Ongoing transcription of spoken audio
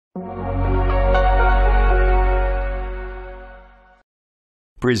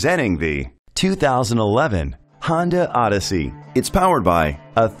Presenting the 2011 Honda Odyssey. It's powered by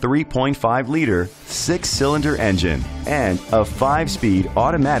a 3.5-liter 6-cylinder engine and a 5-speed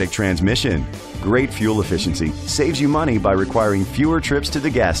automatic transmission. Great fuel efficiency saves you money by requiring fewer trips to the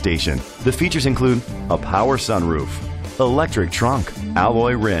gas station. The features include a power sunroof, electric trunk,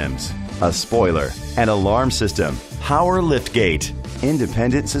 alloy rims, a spoiler, an alarm system, power liftgate,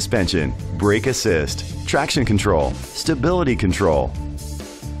 independent suspension, brake assist, traction control, stability control.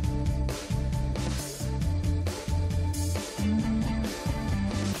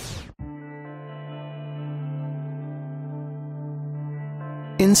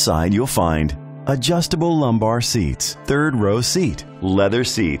 Inside you'll find adjustable lumbar seats, third-row seat, leather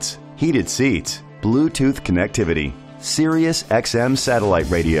seats, heated seats, Bluetooth connectivity, Sirius XM satellite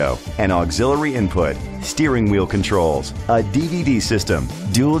radio, and auxiliary input, steering wheel controls, a DVD system,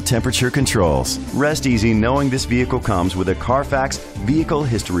 dual temperature controls. Rest easy knowing this vehicle comes with a Carfax Vehicle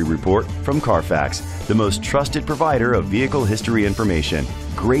History Report from Carfax, the most trusted provider of vehicle history information.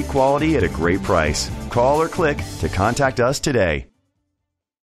 Great quality at a great price. Call or click to contact us today.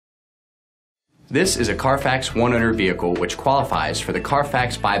 This is a Carfax one-owner vehicle which qualifies for the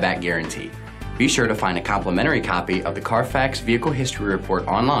Carfax buyback guarantee. Be sure to find a complimentary copy of the Carfax Vehicle History Report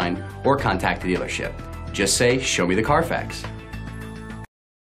online or contact the dealership. Just say, "Show me the Carfax."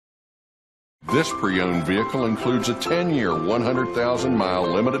 This pre-owned vehicle includes a 10-year, 100,000-mile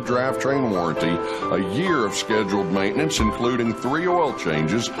limited drivetrain warranty, a year of scheduled maintenance including 3 oil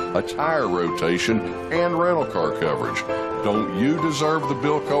changes, a tire rotation, and rental car coverage. Don't you deserve the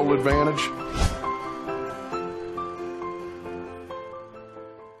Bill Cole advantage?